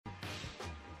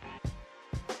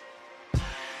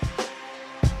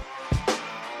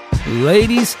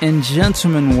Ladies and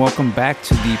gentlemen, welcome back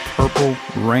to the Purple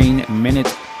Rain Minute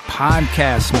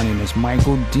podcast. My name is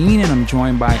Michael Dean, and I'm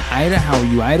joined by Ida. How are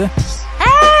you, Ida?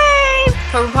 Hey,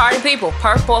 Purple Party people.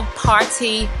 Purple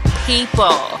Party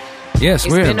people. Yes,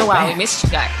 it's been a while. We missed you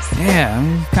guys.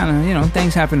 Yeah, kind of,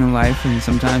 things happen in life, and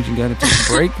sometimes you got to take a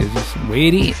break. It's just the way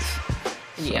it is.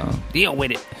 Yeah. So, deal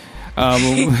with it.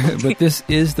 But this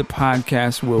is the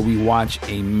podcast where we watch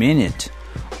a minute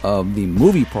of the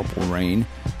movie Purple Rain,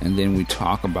 and then we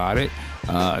talk about it.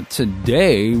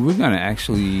 Today, we're going to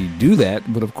actually do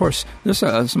that. But, of course, there's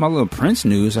some little Prince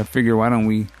news. I figure, why don't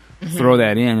we throw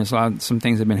that in? There's some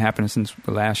things that have been happening since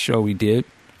the last show we did.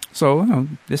 So,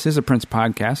 this is a Prince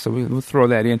podcast, so we'll throw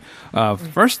that in.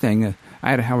 First thing,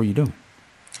 Ida, how are you doing?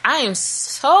 I am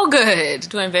so good.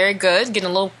 Doing very good. Getting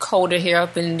a little colder here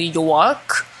up in New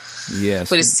York. Yes.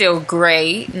 But it's still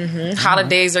great.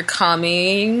 Holidays are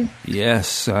coming.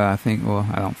 Yes. I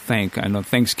know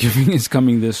Thanksgiving is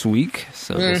coming this week.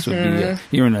 So this would be,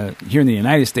 here in the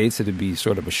United States, it would be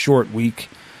sort of a short week.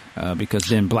 Because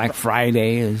then Black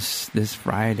Friday is this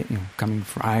Friday, coming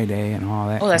Friday and all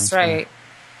that. Oh, that's right.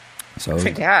 So I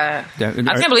forgot. I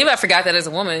can't believe I forgot that as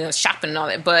a woman, shopping and all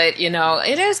that. But,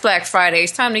 it is Black Friday.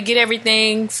 It's time to get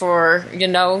everything for,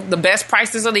 the best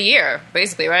prices of the year,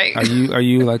 basically, right? Are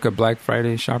you like a Black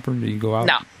Friday shopper? Do you go out?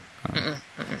 No.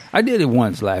 I did it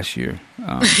once last year.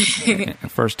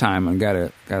 First time, I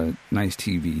got a nice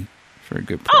TV for a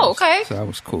good price. Oh, okay. So that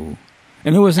was cool.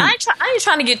 And it wasn't. I ain't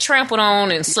trying to get trampled on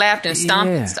and slapped and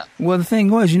stomped and stuff. Well, the thing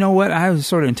was, what? I was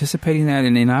sort of anticipating that,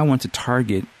 and then I went to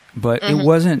Target, but it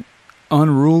wasn't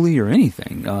unruly or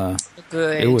anything.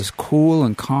 Good. It was cool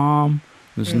and calm.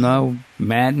 There's no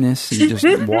madness. You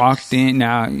just walked in.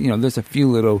 Now, there's a few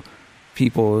little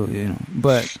people,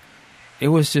 but it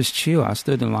was just chill. I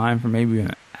stood in line for maybe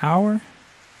an hour.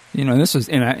 This was,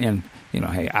 and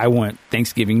hey, I went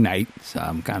Thanksgiving night, so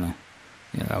I'm kind of,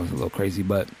 that was a little crazy,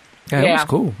 but it was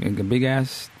cool. Like a big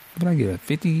ass, what did I get, a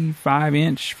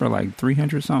 55-inch for like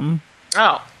 300 something?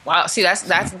 Oh, wow. See,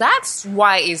 that's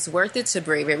why it's worth it to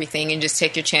brave everything and just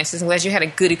take your chances. I'm glad you had a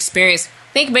good experience.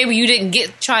 I think maybe you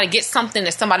didn't try to get something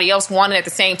that somebody else wanted at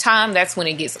the same time. That's when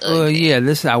it gets ugly.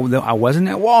 I wasn't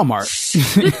at Walmart.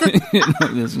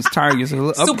 This was Target's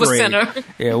upgrade. Supercenter.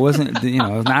 Yeah, it wasn't, it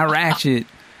was not ratchet.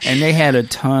 And they had a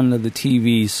ton of the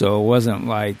TV, so it wasn't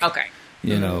like,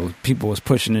 people was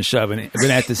pushing and shoving it. But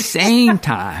at the same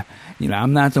time,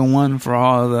 I'm not the one for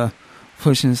all the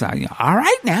pushing aside, all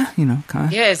right now, kind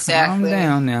of exactly. calm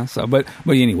down now. So, but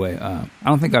anyway, I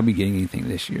don't think I'll be getting anything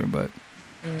this year. But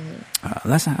I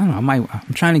don't know.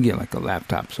 I'm trying to get like a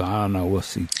laptop, so I don't know. We'll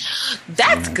see.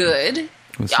 That's good.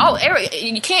 We'll see.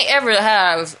 You can't ever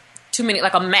have too many,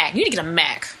 like a Mac. You need to get a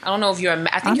Mac. I don't know if you're a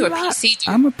Mac. I think you're a PC dude.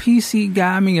 I'm a PC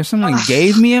guy. I mean, if someone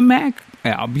gave me a Mac,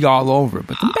 I'll be all over it.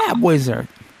 But the bad boys are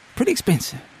pretty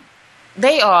expensive.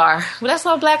 They are. Well, that's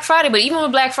why Black Friday. But even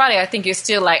with Black Friday, I think it's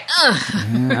still like,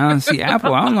 Yeah, I don't see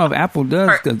Apple. I don't know if Apple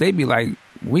does, because they be like,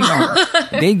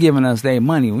 they giving us their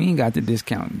money. We ain't got the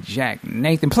discount, Jack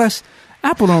Nathan. Plus,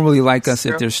 Apple don't really like us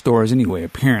at their stores anyway,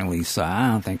 apparently. So I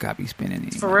don't think I'll be spending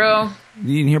any. For real?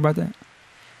 You didn't hear about that?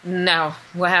 No.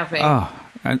 What happened? Oh,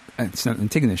 I'm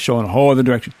taking the show in a whole other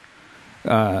direction.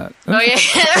 A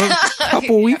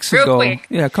couple weeks ago. Quick.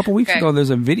 Yeah, a couple weeks ago, there's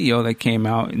a video that came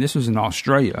out, and this was in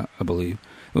Australia, I believe.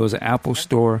 It was an Apple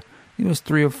store. It was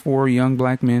 3 or 4 young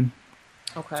black men.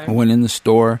 Okay. I went in the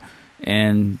store,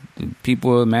 and the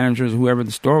people, managers, whoever at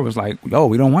the store was like, "Yo,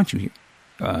 we don't want you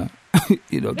here."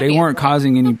 They weren't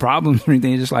causing any problems or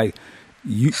anything. It's just like,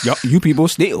 you people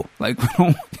steal. Like,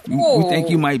 we think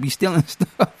you might be stealing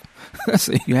stuff,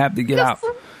 so you have to get out.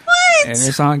 And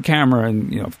it's on camera,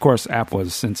 and of course, Apple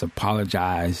has since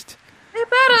apologized. They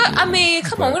better. I mean,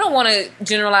 come on. We don't want to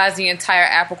generalize the entire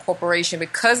Apple Corporation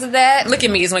because of that. Look at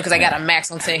me, it's only because I got a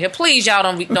Max on saying here. Please, y'all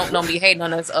don't be hating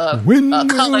on us. When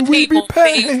colored will we people be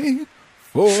paid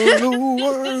for the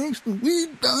works that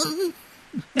we've done?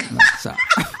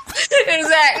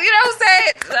 Exactly. You know what I'm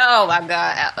saying? Oh my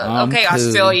God. Okay, cool.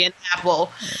 Australian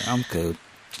Apple. I'm cool.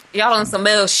 Y'all on some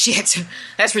other shit.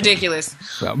 That's ridiculous.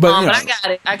 So, but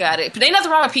I got it. But ain't nothing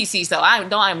wrong with PCs, though. I'm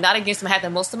not against them. I had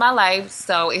them most of my life,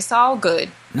 so it's all good.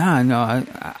 No,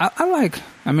 I like.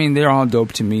 I mean, they're all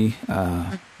dope to me.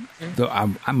 Though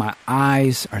my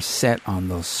eyes are set on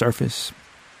those Surface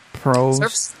Pros.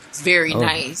 Surface is very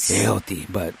nice. Filthy,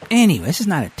 but anyway, this is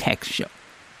not a tech show.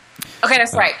 Okay,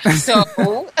 that's right. So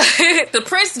the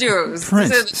Prince news.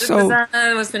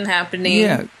 What's been happening?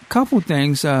 Yeah. Couple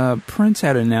things. Prince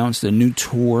had announced a new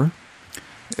tour.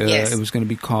 Yes. It was going to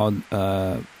be called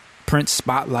Prince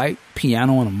Spotlight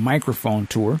Piano and a Microphone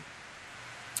Tour.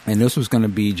 And this was going to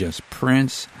be just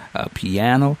Prince, a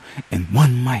piano, and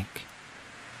one mic.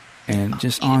 And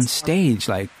just on stage,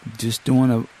 like just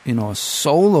doing a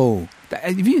solo.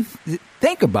 If you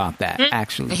think about that,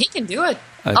 actually, he can do it.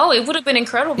 It would have been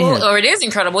incredible, or it is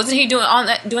incredible. Isn't he doing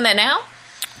that now?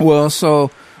 Well,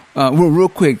 so real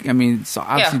quick, I mean, so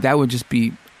obviously that would just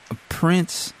be a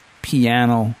Prince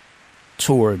piano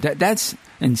tour. That's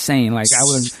insane. Like I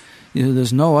would,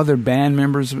 there's no other band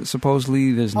members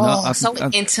supposedly. There's so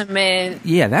intimate.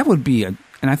 Yeah, that would be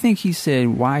and I think he said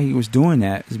why he was doing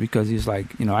that is because he's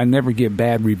like, I never get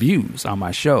bad reviews on my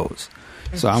shows.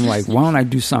 So I'm like, why don't I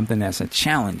do something that's a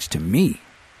challenge to me?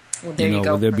 Well, there you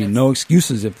go. Where there'd be no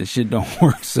excuses if the shit don't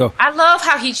work. So I love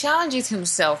how he challenges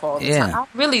himself all the time. I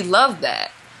really love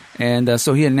that. And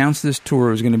so he announced this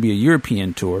tour was going to be a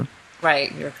European tour.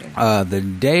 Right, European. The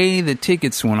day the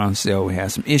tickets went on sale, we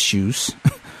had some issues.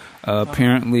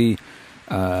 Apparently,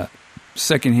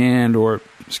 secondhand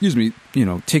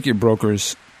ticket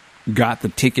brokers got the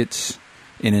tickets,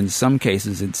 and in some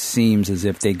cases, it seems as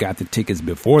if they got the tickets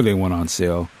before they went on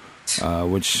sale,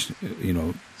 which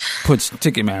puts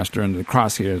Ticketmaster under the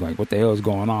crosshairs. Like, what the hell is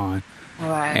going on?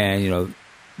 Right. And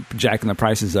jacking the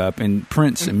prices up. And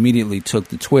Prince immediately took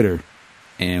to Twitter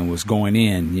and was going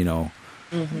in.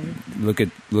 Look at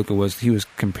what he was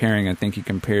comparing. I think he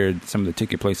compared some of the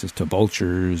ticket places to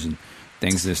vultures and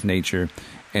things of this nature.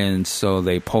 And so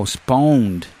they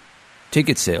postponed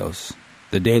ticket sales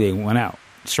the day they went out,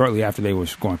 shortly after they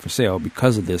was going for sale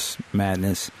because of this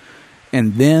madness.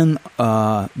 And then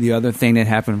the other thing that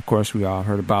happened, of course, we all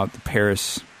heard about the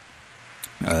Paris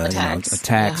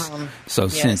attacks.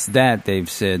 Since that, they've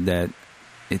said that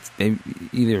they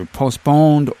either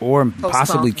postponed or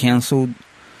possibly canceled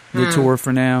the tour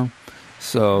for now.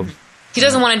 So he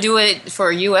doesn't want to do it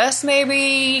for U.S.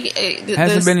 Maybe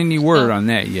hasn't been any word on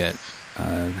that yet.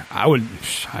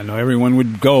 I know everyone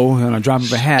would go on a drop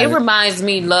of a hat. It reminds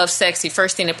me, Love Sexy.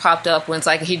 First thing that popped up when it's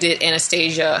like he did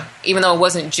Anastasia, even though it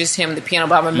wasn't just him, the piano.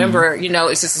 But I remember,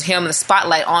 it's just him, the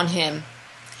spotlight on him,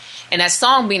 and that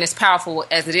song being as powerful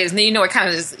as it is. And then, it kind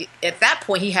of is, at that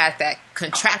point he had that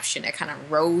contraption that kind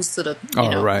of rose to the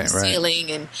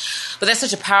ceiling, but that's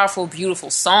such a powerful, beautiful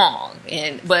song.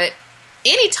 But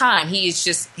anytime he is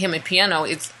just him and piano,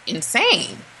 it's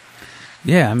insane.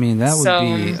 Yeah, I mean, that would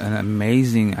be an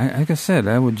amazing... Like I said,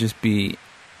 that would just be...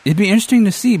 It'd be interesting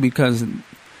to see because,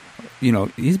 he'd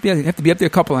have to be up there a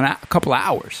couple of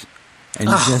hours. And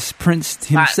just Prince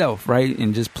himself, right?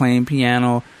 And just playing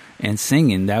piano and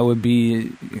singing. That would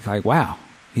be like, wow.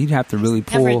 He'd have to really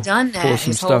pull some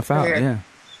stuff out. Yeah,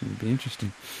 it'd be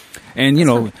interesting.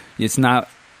 And, it's not...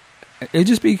 It'd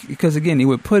just be because, again, it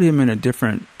would put him in a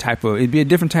different type of... It'd be a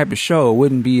different type of show. It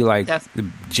wouldn't be like the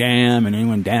jam and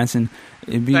anyone dancing.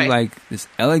 It'd be like this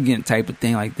elegant type of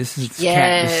thing. Like, this is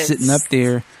cat just sitting up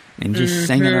there and just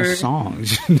singing our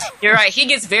songs. You're right. He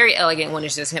gets very elegant when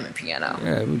it's just him and piano.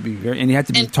 Yeah, it would be very... And you have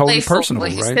to be totally personable,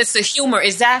 right? It's the humor.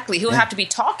 Exactly. He'll have to be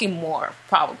talking more,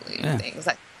 probably. Yeah. Things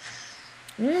like...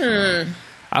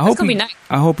 I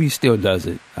hope he still does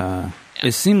it.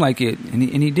 It seemed like it... And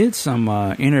he did some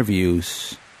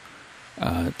interviews...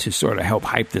 to sort of help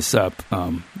hype this up.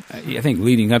 I think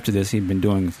leading up to this, he'd been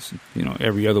doing,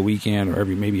 every other weekend or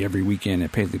maybe every weekend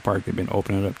at Paisley Park, they've been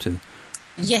opening it up to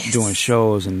doing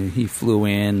shows, and he flew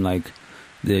in like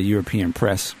the European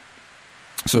press.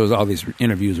 So all these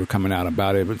interviews were coming out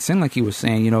about it, but it seemed like he was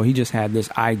saying, he just had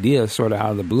this idea sort of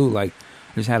out of the blue, like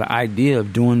just had an idea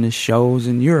of doing this shows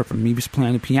in Europe, and he was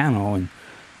playing the piano and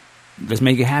let's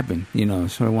make it happen.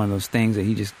 Sort of one of those things that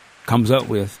he just comes up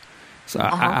with. So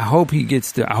I hope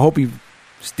he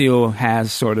still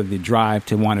has sort of the drive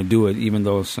to want to do it, even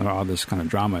though all this kind of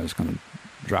drama is kind of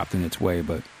dropped in its way.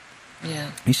 But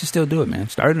he should still do it, man.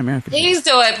 Start in America. Please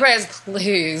do it,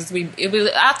 please.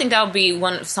 I think that would be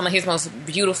some of his most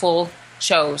beautiful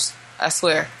shows. I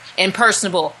swear, and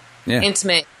personable,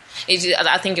 intimate.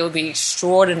 I think it would be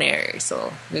extraordinary.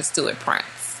 So let's do it,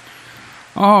 Prince.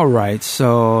 All right,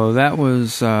 so that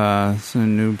was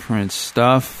some new Prince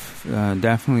stuff.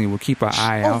 Definitely, we'll keep our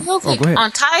eye out. Real quick, go ahead.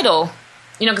 on Tidal,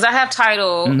 because I have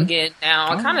Tidal again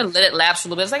now. I kind of let it lapse a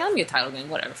little bit. It's like, let me get Tidal again.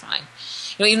 Whatever, fine.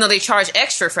 Even though they charge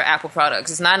extra for Apple products,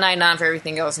 it's $9.99 for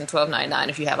everything else and $12.99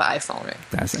 if you have an iPhone. Right?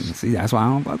 That's why I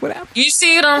don't fuck with Apple. You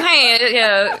see it on hand,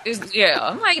 yeah.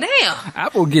 I'm like, damn.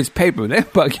 Apple gets paper. They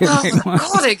fuck get paper. Of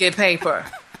course they get paper.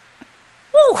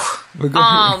 Woo.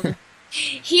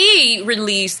 He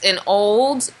released an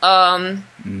old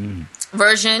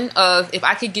version of "If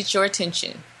I Could Get Your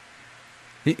Attention."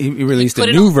 He released a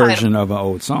new version of an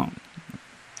old song.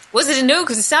 Was it new?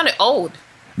 Because it sounded old.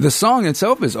 The song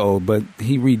itself is old, but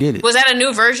he redid it. Was that a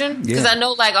new version? Because I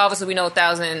know, like, obviously we know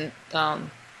 1,000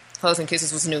 Hugs and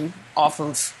Kisses was new off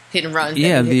of Hit and Run.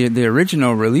 Yeah, the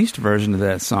original released version of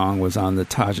that song was on the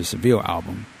Taja Seville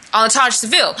album. On Taj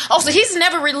Seville. Oh, so he's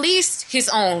never released his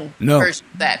own version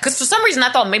of that. Because for some reason I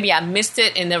thought maybe I missed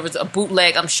it and there was a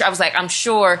bootleg. I'm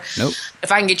sure Nope.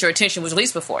 If I Can Get Your Attention was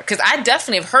released before. Because I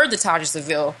definitely have heard the Taj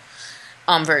Seville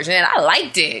version and I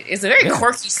liked it. It's a very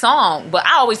quirky song, but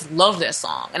I always loved that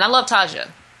song. And I love Taja.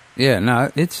 Yeah, no,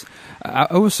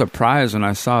 I was surprised when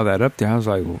I saw that up there. I was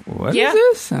like, what is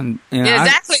this? And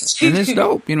exactly. And it's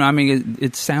dope. I mean,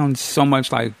 it sounds so much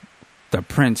like the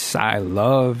Prince I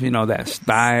Love, that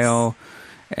style.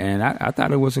 And I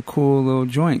thought it was a cool little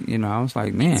joint. I was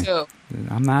like, man,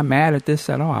 I'm not mad at this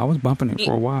at all. I was bumping it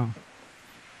for a while.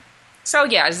 So,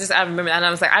 yeah, I remember that. And I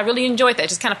was like, I really enjoyed that. It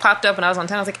just kind of popped up when I was on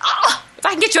town. I was like, if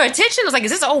I Can Get Your Attention. I was like,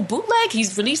 is this an old bootleg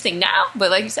he's releasing now?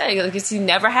 But like you said, he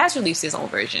never has released his own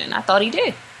version. I thought he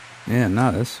did. Yeah,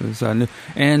 no, this was new.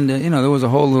 And, there was a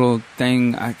whole little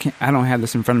thing. I don't have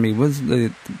this in front of me. Was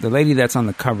the lady that's on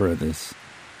the cover of this?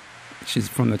 She's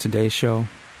from the Today Show.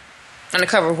 On the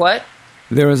cover of what?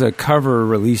 There was a cover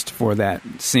released for that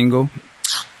single.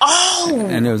 Oh!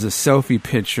 And there was a selfie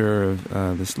picture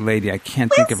of this lady. I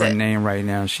can't think of her name right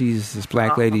now. She's this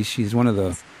black lady. She's one of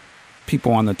the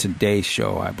people on the Today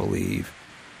Show, I believe.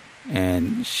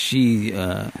 And she...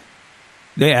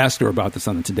 they asked her about this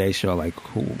on the Today Show, like,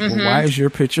 why is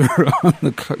your picture on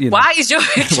the... Why is your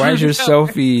picture why is your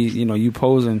selfie, you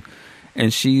posing?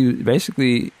 And she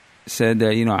basically... said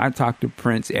that I talk to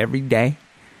Prince every day.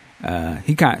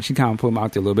 She kind of put him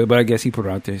out there a little bit, but I guess he put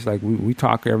her out there. She's like, we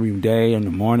talk every day in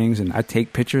the mornings, and I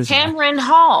take pictures. Cameron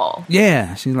Hall.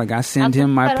 Yeah, she's like, I send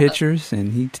him my pictures,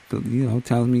 and he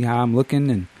tells me how I'm looking,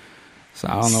 and so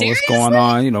I don't know what's going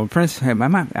on. Prince, hey, my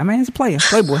man's a player,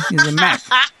 playboy. He's a Mac.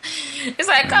 It's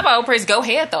like, come on, Prince, go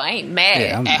ahead though. I ain't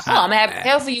mad. Yeah, I'm happy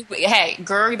hell for you. Hey,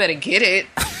 girl, you better get it.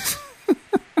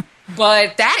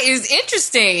 But that is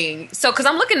interesting. So, because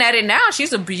I'm looking at it now,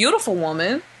 she's a beautiful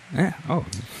woman. Yeah. Oh.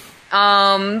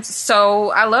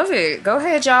 So I love it. Go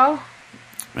ahead, y'all.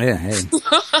 Yeah. Hey.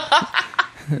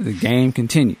 The game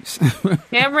continues.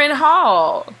 Cameron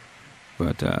Hall.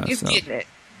 But he's getting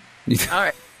it. All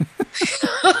right.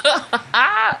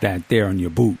 That there on your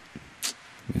boot.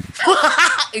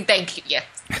 Thank you.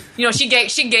 Yeah. She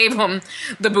gave him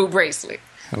the boot bracelet.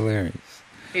 Hilarious.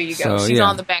 Here you go. She's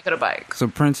on the back of the bike. So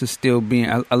Prince is still being...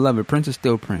 I love it. Prince is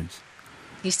still Prince.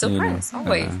 He's still Prince.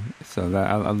 Always. So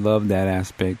I love that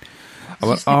aspect.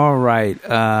 All right.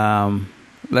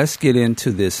 Let's get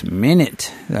into this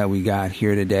minute that we got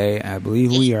here today. I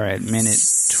believe we are at minute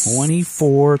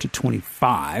 24 to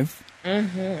 25.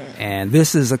 Mm-hmm. And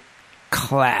this is a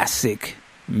classic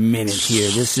minute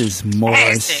here. This is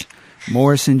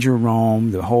Morris and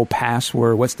Jerome, the whole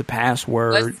password. What's the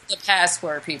password? What's the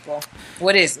password, people?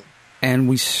 What is it? And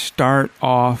we start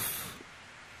off...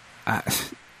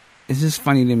 it's just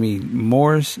funny to me.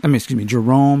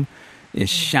 Jerome is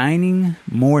shining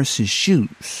Morris's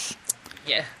shoes.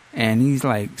 Yeah. And he's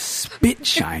like spit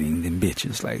shining them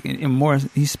bitches. Like, and Morris,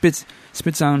 he spits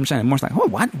on them shining. Morris like, oh,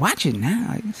 watch it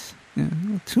now.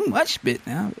 Like, too much spit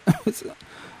now.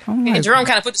 And Jerome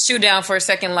kind of put the shoe down for a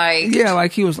second, like... Yeah,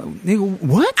 like he was like, nigga,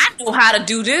 what? I know how to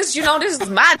do this. This is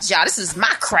my job. This is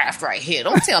my craft right here.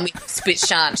 Don't tell me to spit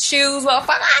shine shoes,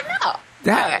 motherfucker. I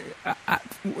know.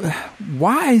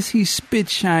 Why is he spit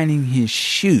shining his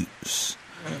shoes?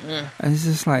 Mm-hmm. It's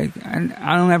just like, I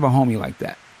don't have a homie like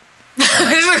that.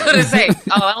 I was going to say,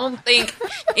 I don't think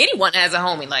anyone has a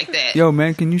homie like that. Yo,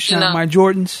 man, can you shine my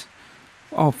Jordans?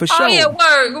 Oh, for sure. Oh, yeah,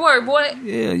 word, boy.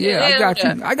 Yeah, I got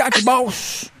you. I got you,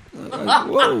 boss.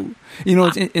 Whoa.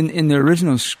 It's in the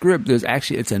original script,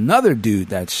 it's another dude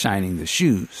that's shining the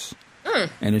shoes.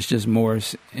 And it's just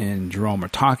Morris and Jerome are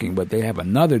talking, but they have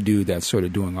another dude that's sort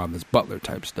of doing all this butler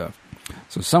type stuff.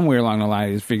 So somewhere along the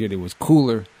line, they figured it was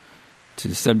cooler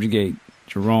to subjugate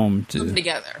Jerome to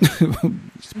together.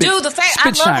 Dude, the fact I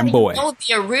love that you know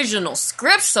the original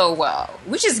script so well.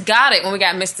 We just got it when we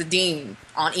got Mr. Dean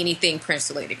on anything Prince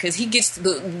related, because he gets to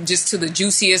the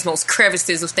juiciest, most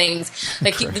crevices of things.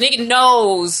 Like the nigga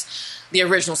knows the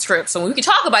original script, so when we can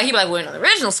talk about it, he be like, "We're in the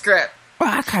original script."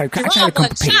 Well, I kind of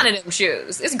compare. Shining them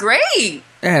shoes. It's great.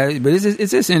 Yeah, but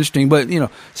it's just interesting. But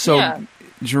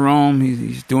Jerome,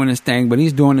 he's doing his thing, but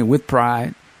he's doing it with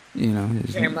pride.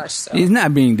 Very much so. He's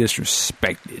not being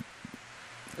disrespected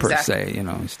per se.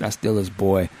 That's still his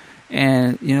boy,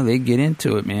 and they get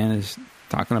into it. Man, it's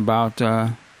talking about.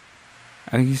 I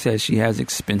think he said she has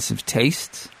expensive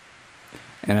tastes,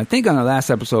 and I think on the last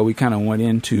episode we kind of went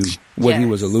into what he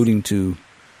was alluding to.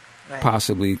 Right.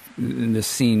 Possibly, this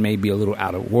scene may be a little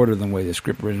out of order than the way the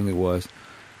script originally was,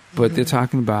 but they're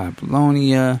talking about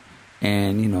Apollonia,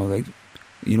 and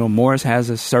Morris has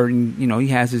a certain, he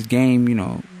has his game,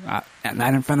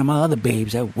 not in front of my other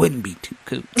babes. That wouldn't be too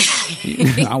cool.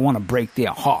 I want to break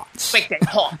their hearts. Break their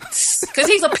hearts. Because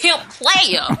he's a pimp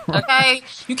player, okay?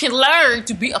 You can learn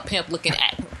to be a pimp looking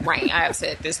at Rain. I have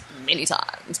said this many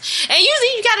times. And usually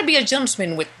you got to be a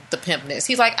gentleman with the pimpness.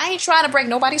 He's like, I ain't trying to break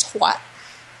nobody's heart.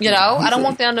 I don't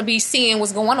want them to be seeing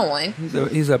what's going on.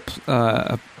 He's a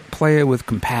player with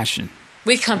compassion.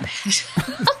 With compassion.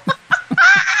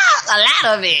 A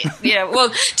lot of it. Yeah, well,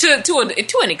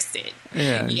 to an extent.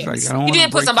 Yeah, yes. Like, I don't he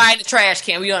didn't put somebody in the trash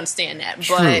can. We understand that.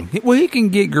 True. But Well, he can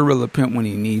get gorilla pimp when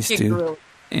he needs to. Gorilla.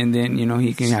 And then,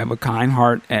 he can have a kind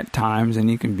heart at times, and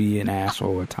he can be an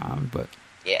asshole at times. But,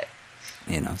 yeah.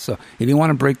 So he didn't want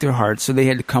to break their hearts, so they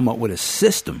had to come up with a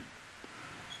system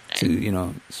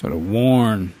to, sort of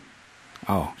warn,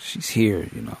 oh, she's here,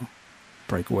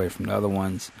 break away from the other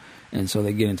ones. And so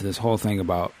they get into this whole thing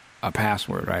about a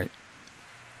password, right?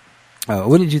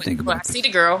 What did you think about this? I see the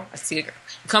girl. You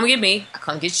come get me. I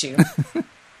come get you.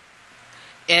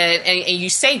 and you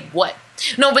say what?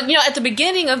 No, but at the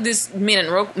beginning of this minute,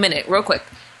 real quick.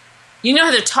 You know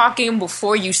how they're talking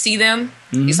before you see them?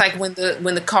 Mm-hmm. It's like when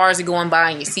the cars are going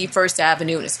by and you see First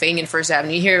Avenue and it's fading in First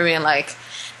Avenue. You hear in like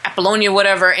Apollonia,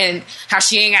 whatever, and how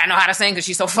she ain't got to know how to sing because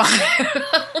she's so fine.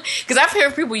 Because I've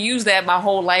heard people use that my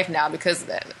whole life now because of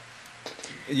that.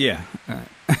 Yeah.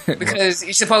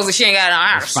 Because supposedly she ain't got to know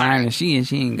how to sing. Fine, and she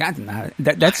ain't got to know how to.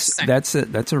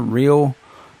 That's a real,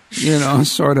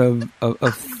 sort of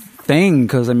a thing.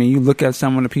 Because you look at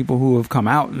some of the people who have come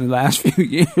out in the last few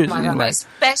years,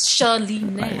 especially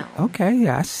now. Like, okay,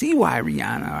 yeah, I see why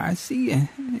Rihanna. I see.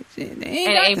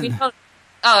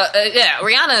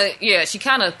 Rihanna. Yeah, she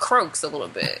kind of croaks a little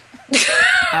bit. It's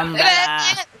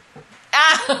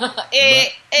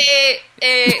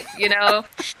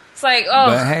like,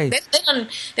 hey,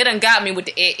 they done got me with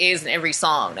the is in every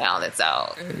song now that's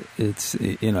out. It's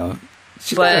she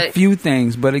got a few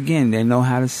things, but again, they know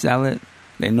how to sell it.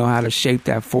 They know how to shape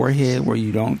that forehead where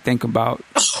you don't think about,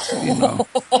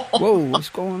 whoa, what's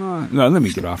going on? No, let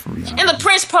me get off of Rihanna. And the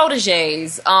Prince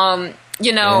proteges, Carmen Electra.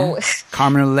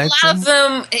 A lot of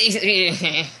them,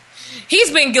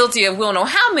 he's been guilty of we don't know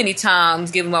how many times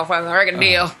giving motherfuckers a record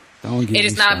deal. It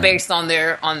is not based on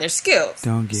their skills.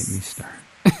 Don't get me started.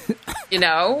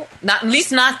 Not at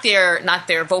least not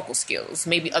their vocal skills,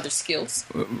 maybe other skills.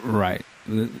 Right.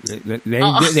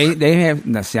 They have.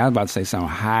 Now, see, I was about to say something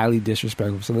highly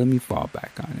disrespectful, so let me fall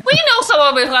back on it. Well, some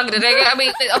of them been fucking today.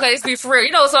 Okay, let's be for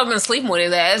real. Some of them been sleeping with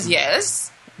his ass.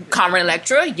 Yes. Carmen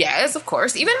Electra. Yes, of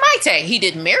course. Even Maite. He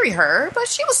didn't marry her, but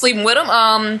she was sleeping with him.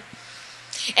 And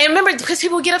remember, because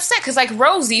people get upset, because like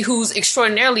Rosie, who's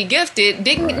extraordinarily gifted,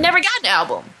 never got an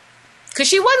album because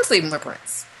she wasn't sleeping with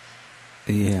Prince.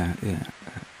 Yeah.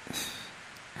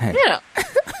 Hey.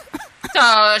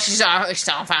 So she's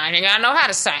so fine. You gotta know how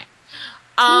to sing.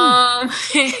 But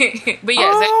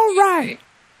yes. All right.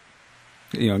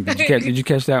 Did you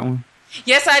catch that one?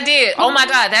 Yes, I did. Oh my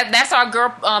God, that's our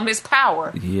girl, Miss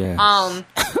Power. Yeah.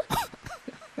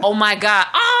 Oh my God.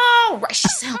 Oh, right. She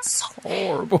sounds so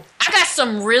horrible. I got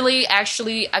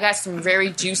some very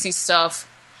juicy stuff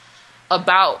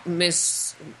about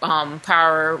Miss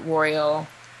Power Royal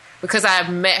because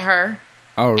I've met her.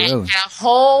 Oh, really? And had a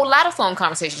whole lot of phone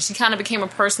conversations. She kind of became a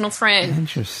personal friend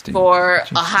for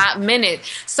a hot minute.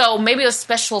 So maybe a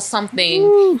special something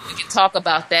we can talk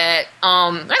about that.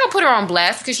 I'm not going to put her on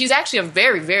blast because she's actually a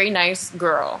very, very nice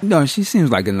girl. No, she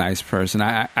seems like a nice person.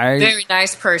 Very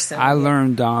nice person. I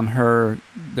learned on her,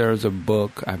 there's a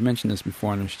book, I've mentioned this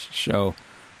before on the show.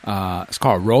 It's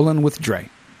called Rollin' with Dre.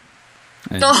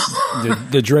 And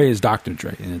the Dre is Dr.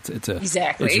 Dre, and it's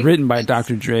written by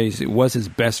Dr. Dre. It was his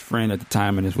best friend at the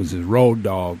time, and it was his road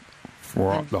dog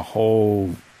for the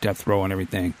whole Death Row and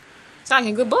everything. It's like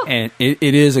a good book, and it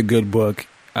is a good book.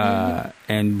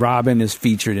 And Robin is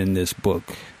featured in this book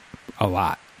a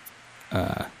lot.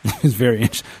 It's very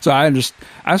interesting. So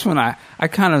that's when I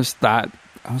kind of thought.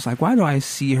 I was like, why do I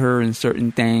see her in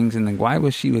certain things? And then why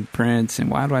was she with Prince?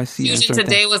 And why do I see her in certain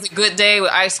Today things? was a good day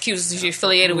with Ice Cube. She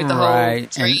affiliated with the whole and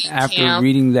after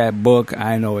reading that book,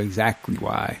 I know exactly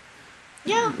why.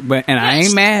 Yeah. I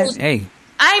ain't mad. Hey.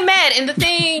 I ain't mad. And the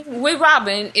thing with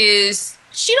Robin is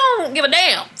she don't give a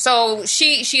damn. So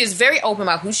she is very open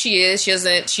about who she is. She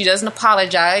doesn't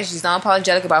apologize. She's not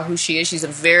apologetic about who she is. She's a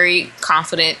very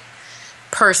confident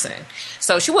person.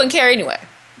 So she wouldn't care anyway.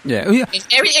 Yeah.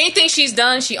 Anything she's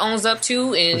done, she owns up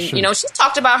to, and she's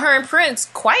talked about her and Prince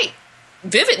quite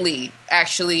vividly,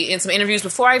 actually, in some interviews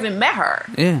before I even met her.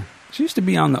 Yeah, she used to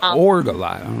be on the org a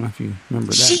lot. I don't know if you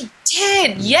remember that. She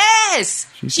did, yes.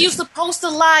 She used to post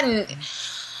a lot, and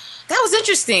that was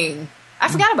interesting. I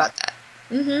forgot about that.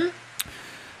 Mm-hmm.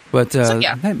 But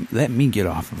yeah. let me get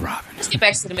off of Robin. Let's get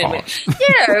back to the midway.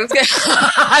 Yeah,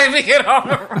 let me get off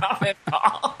of Robin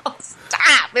Paul.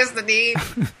 Stop, Mr. D.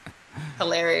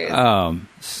 Hilarious.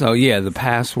 So yeah, the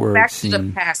password Back scene. to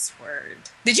the password.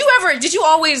 Did you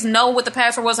always know what the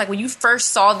password was? Like when you first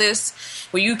saw this,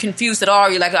 were you confused at all?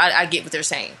 You're like, I get what they're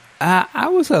saying. I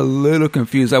was a little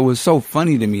confused. That was so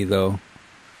funny to me though.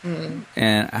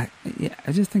 And I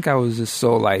just think I was just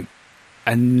so like,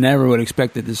 I never would have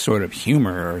expected this sort of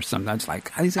humor or something. I was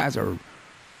like, these guys are,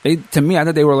 to me, I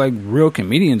thought they were like real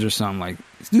comedians or something. Like,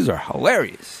 these dudes are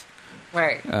hilarious.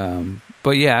 Right.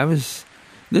 But yeah,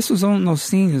 this was one of those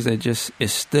scenes that it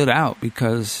stood out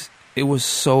because it was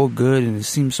so good and it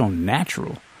seemed so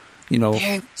natural. You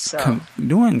know,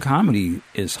 doing comedy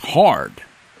is hard.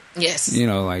 Yes. You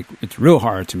know, like, it's real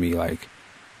hard to me. Like,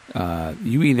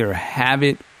 you either have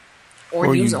it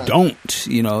or you don't.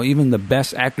 You know, even the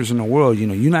best actors in the world, you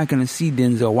know, you're not going to see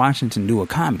Denzel Washington do a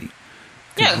comedy.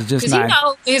 Yeah, because you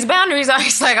know his boundaries are.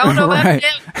 He's like, I don't know about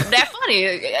that funny.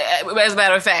 As a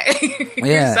matter of fact,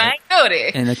 yeah, I ain't know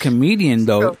that. And a comedian,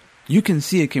 though, you can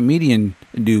see a comedian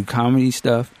do comedy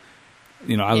stuff.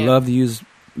 You know, I love to use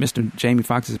Mr. Jamie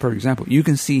Foxx as a perfect example. You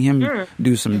can see him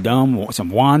do some some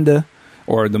Wanda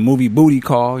or the movie Booty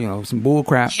Call. You know, some bull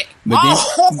crap.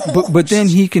 But then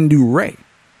he can do Ray.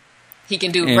 He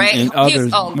can do Ray and other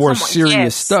more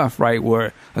serious stuff, right?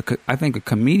 Where I think a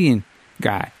comedian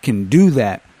guy can do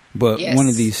that, but one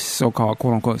of these so-called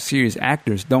quote-unquote serious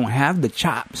actors don't have the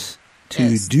chops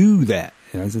to do that.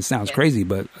 It sounds crazy,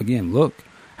 but again, look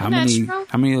how many of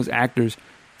those actors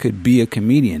could be a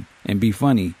comedian and be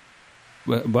funny,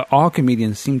 but all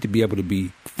comedians seem to be able to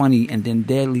be funny and then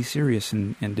deadly serious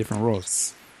in different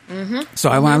roles. So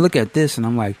when I look at this and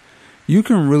I'm like, you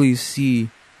can really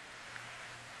see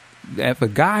that if a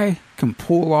guy can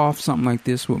pull off something like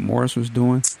this, what Morris was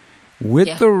doing,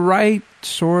 with the right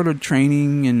sort of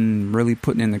training and really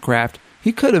putting in the craft,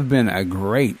 he could have been a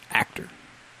great actor.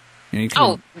 And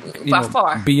by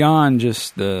far. Beyond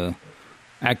just the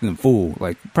acting fool.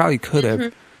 Like, probably could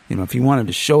have, you know, if he wanted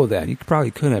to show that, he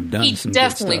probably could have done some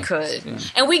definitely good stuff. Could. Yeah.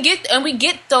 And we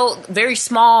get though very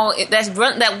small,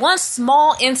 that one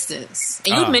small instance,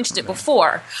 and you mentioned it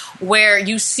before, where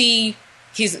you see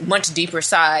his much deeper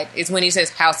side is when he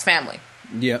says, "How's family?"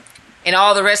 Yep. And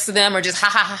all the rest of them are just ha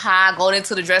ha ha ha going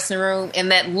into the dressing room, and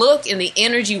that look and the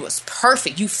energy was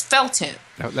perfect. You felt him.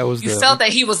 You felt that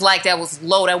he was like, that was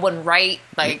low, that wasn't right.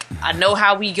 Like, I know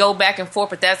how we go back and forth,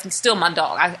 but that's still my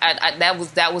dog.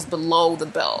 That was below the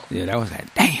belt. Yeah, that was that.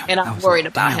 Damn. And I'm worried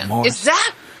about him. Morris.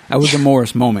 That was a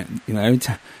Morris moment. You know,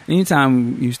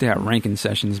 anytime we used to have ranking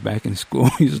sessions back in school,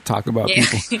 we used to talk about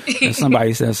people, and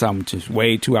somebody says something just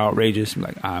way too outrageous,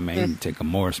 like, man, you take a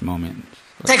Morris moment.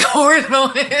 Take a horror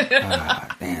moment.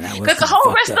 Because the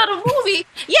whole rest of the movie,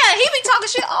 he be talking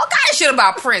shit, all kind of shit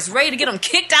about Prince, ready to get him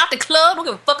kicked out the club. Don't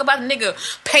give a fuck about the nigga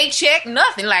paycheck,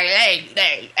 nothing. Like, hey,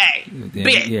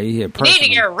 bitch, you need to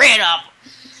get rid of him.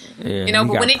 Yeah, you know,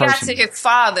 but when it got to his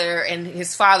father, and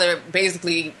his father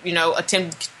basically, you know,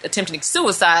 attempting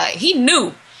suicide, he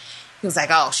knew. He was like,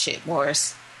 oh shit,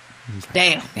 Morris.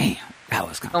 Damn, that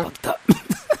was kind of fucked up.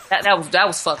 that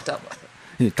was fucked up.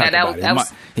 That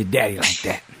was his daddy like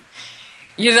that.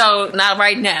 You know, not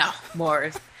right now,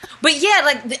 Morris. But yeah,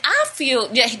 like I feel,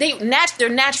 they're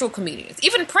natural comedians.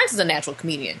 Even Prince is a natural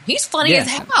comedian. He's funny as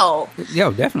hell.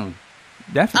 Yo, definitely.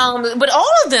 But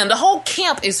all of them, the whole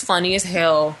camp is funny as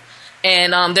hell,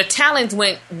 and their talents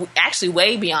went actually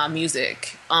way beyond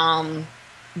music. But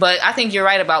I think you're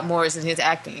right about Morris and his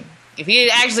acting. If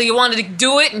he actually wanted to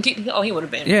do it and he would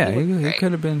have been. Yeah, he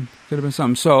could have been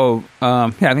something. So I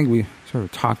think we sort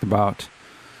of talked about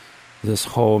this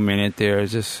whole minute there.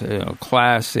 It's just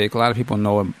classic. A lot of people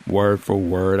know it word for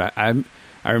word. I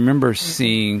remember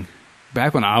seeing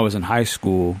back when I was in high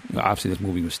school. Obviously, this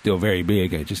movie was still very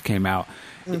big. It just came out.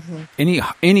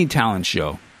 Any talent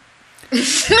show.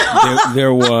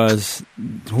 there was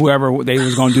whoever they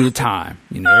was going to do the time.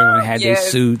 You know, everyone had their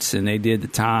suits and they did the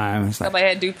time. It's like, somebody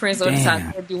had to do Prince all the time. They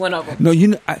had to do one of them. No,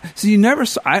 you never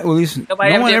saw. At least no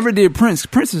one ever did Prince.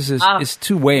 Prince is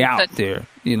too way out there.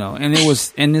 You know, and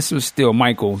this was still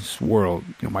Michael's world.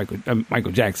 You know,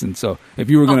 Michael Jackson. So if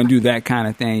you were going to do that kind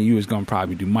of thing, you was going to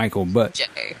probably do Michael. But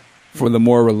for the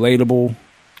more relatable,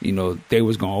 you know, they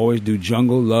was going to always do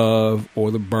Jungle Love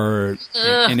or The Bird,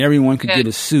 and everyone could get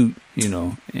a suit, you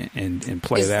know, and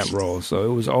play that role. So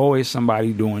it was always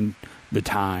somebody doing the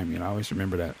time, you know. I always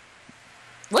remember that.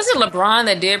 Was it LeBron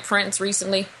that did Prince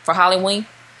recently for Halloween?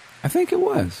 I think it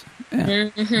was. Yeah.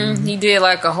 He did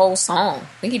like a whole song.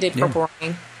 I think he did Purple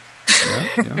Rain.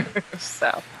 Yeah.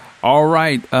 So. All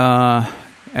right.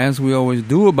 as we always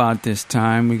do about this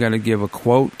time, we got to give a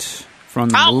quote from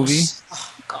the movie.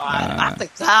 Oh, God. I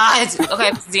think, God.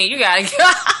 Okay, Dean, you got to go.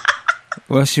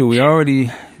 Well, shoot, we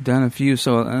already done a few,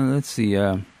 so let's see.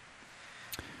 Man,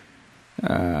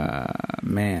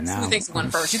 now Who thinks of one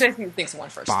first? You think who thinks of one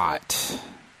first? Spot.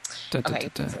 Okay.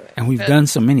 And we've done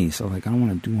so many, so like I don't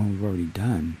want to do one we've already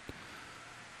done.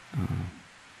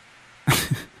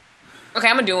 Okay,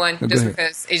 I'm gonna do one just ahead.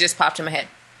 because it just popped in my head.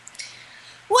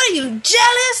 What are you,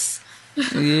 jealous?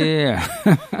 Yeah.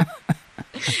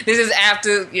 This is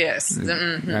after, yes.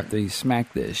 After he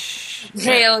smacked this.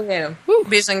 Hell yeah.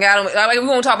 Bitch done got him. We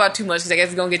won't talk about too much because I guess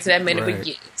we're going to get to that in a minute, Right. but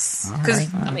yes. All Because,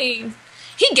 right. I mean,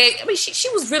 she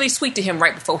was really sweet to him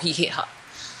right before he hit her.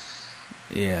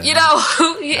 Yeah. You know?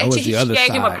 That was the other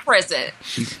gave him a side. present.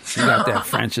 She got that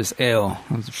Francis L.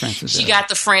 That was the Francis She L. got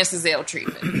the Francis L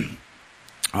treatment.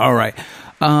 All right.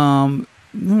 I'm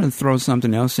going to throw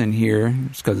something else in here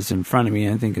just because it's in front of me.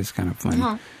 I think it's kind of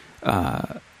funny.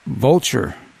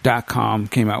 Vulture.com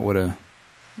came out with a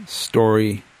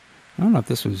story. I don't know if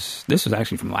this was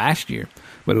actually from last year,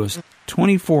 but it was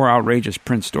 24 outrageous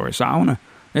Prince stories. So I want to,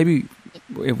 maybe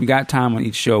if we got time on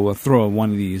each show, we'll throw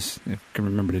one of these, if I can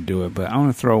remember to do it. But I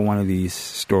want to throw one of these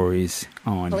stories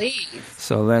on. Please.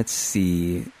 So let's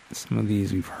see. Some of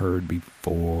these we've heard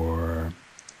before.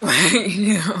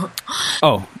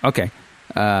 Oh, okay.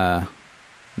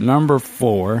 Number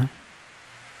 4.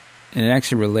 And it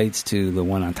actually relates to the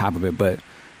one on top of it, but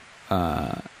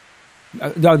I'll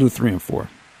do 3 and 4.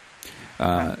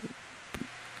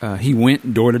 He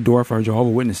went door to door for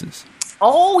Jehovah's Witnesses.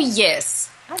 Oh, yes.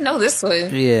 I know this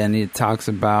one. Yeah, and it talks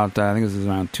about, I think this was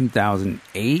around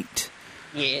 2008.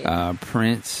 Yeah.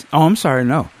 Prince. Oh, I'm sorry,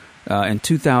 no. In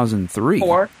 2003.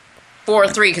 4 or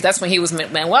 3, because that's when he was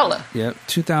Manuela. Yep,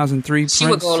 2003. She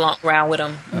would go around with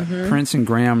him. Prince and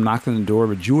Graham knocked on the door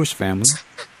of a Jewish family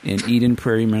in Eden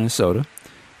Prairie, Minnesota.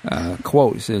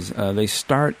 Quote, it says, they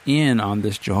start in on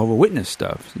this Jehovah's Witness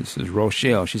stuff. This is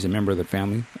Rochelle. She's a member of the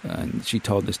family. And she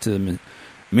told this to the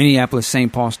Minneapolis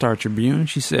St. Paul Star Tribune.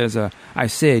 She says, I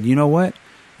said, you know what?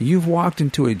 You've walked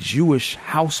into a Jewish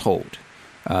household.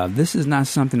 This is not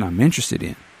something I'm interested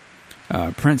in.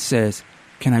 Prince says,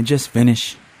 can I just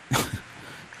finish?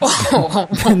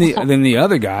 Then the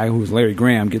other guy, who's Larry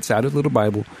Graham, gets out his little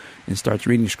Bible and starts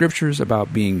reading scriptures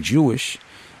about being Jewish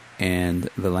and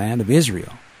the land of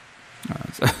Israel.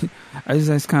 So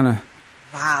that's kind of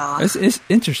Wow. it's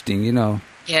interesting, you know.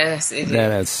 Yes, it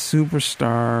That is. a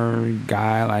superstar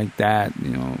guy like that, you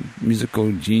know,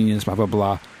 musical genius, blah blah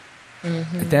blah.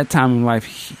 At that time in life,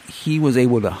 he was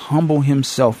able to humble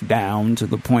himself down to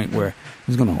the point where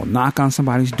he's going to knock on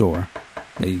somebody's door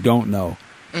that you don't know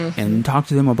and talk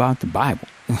to them about the Bible.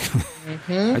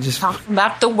 I just Talking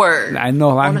about the word. I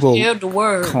know a lot of Wanna hear people the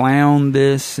word. clown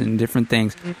this and different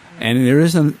things, and there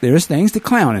is things to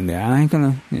clown in there. I ain't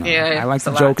gonna, you know, Yeah, I like it's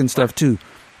to a lot joke to and stuff too,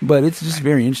 but it's just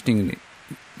very interesting.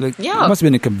 Like, Yeah. it must have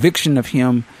been a conviction of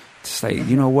him to say,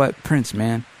 you know what, Prince,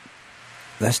 man,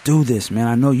 let's do this, man.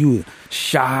 I know you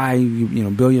shy, you know,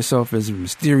 bill yourself as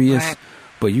mysterious, Right.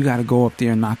 but you got to go up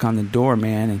there and knock on the door,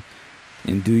 man,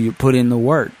 and put in the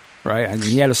work. Right, I mean,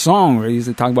 he had a song where he used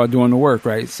to talk about doing the work,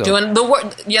 right? So Doing the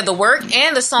work, the work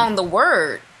and the song, the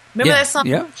word. Remember that song?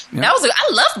 Yeah. That was.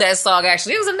 I loved that song.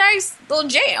 Actually, it was a nice little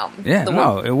jam. Yeah, The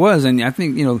no, Word. it was, and I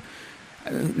think, you know.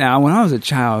 Now, when I was a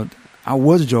child, I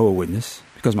was a Jehovah's Witness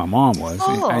because my mom was.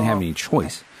 I didn't have any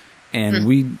choice, and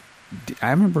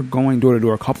I remember going door to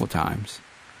door a couple of times,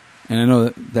 and I know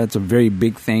that's a very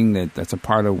big thing. That's a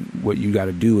part of what you got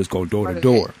to do is go door to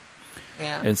door,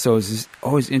 Yeah. and so it's just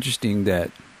always interesting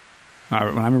that. When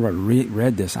I remember I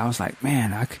read this, I was like,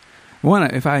 man,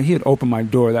 if I had opened my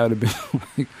door, that would have been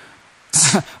like,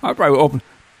 I probably would open,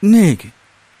 nigga.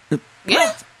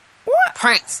 Yeah. What?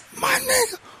 Prince. My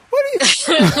nigga. What are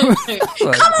you?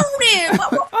 Like, Come on in.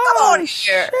 Come on in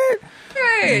here.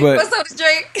 Hey, But- what's up,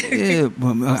 Drake? Yeah,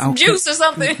 but, Some juice or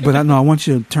something. But I know I want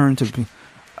you to turn to.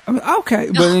 I mean, okay,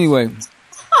 but anyway,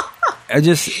 it's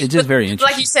just very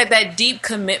interesting. Like you said, that deep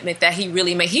commitment that he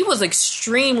really made. He was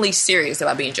extremely serious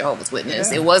about being Jehovah's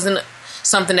Witness. Yeah. It wasn't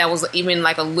something that was even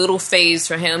like a little phase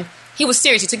for him. He was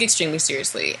serious. He took it extremely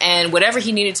seriously. And whatever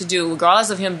he needed to do, regardless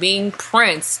of him being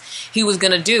Prince, he was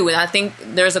going to do. And I think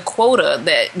there's a quota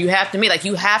that you have to meet. Like,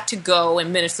 you have to go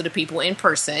and minister to people in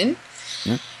person,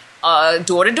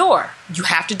 door to door. You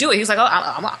have to do it. He was like,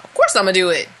 of course I'm going to do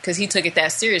it. Because he took it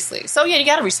that seriously. So, yeah, you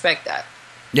got to respect that.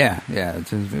 Yeah,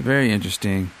 it's very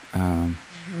interesting.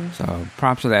 So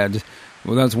props to that.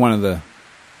 Well, that's one of the,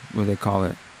 what they call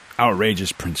it,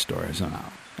 outrageous Prince stories. I don't know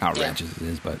how outrageous it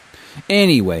is, but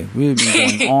anyway, we've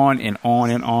been going on and on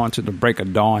and on to the break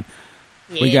of dawn.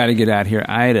 We got to get out here.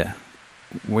 Ida,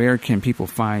 where can people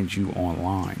find you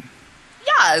online?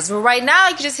 Yes, well, right now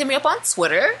you can just hit me up on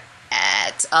Twitter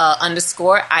at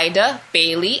 _ Ida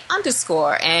Bailey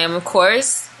 _ and of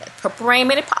course Purple Rain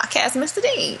Minute Podcast, Mr.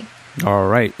 D. All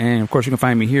right, and of course you can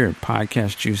find me here at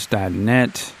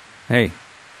podcastjuice.net. Hey,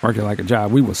 work it like a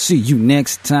job. We will see you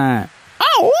next time.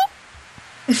 Oh.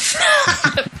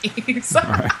 Peace. All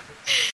right.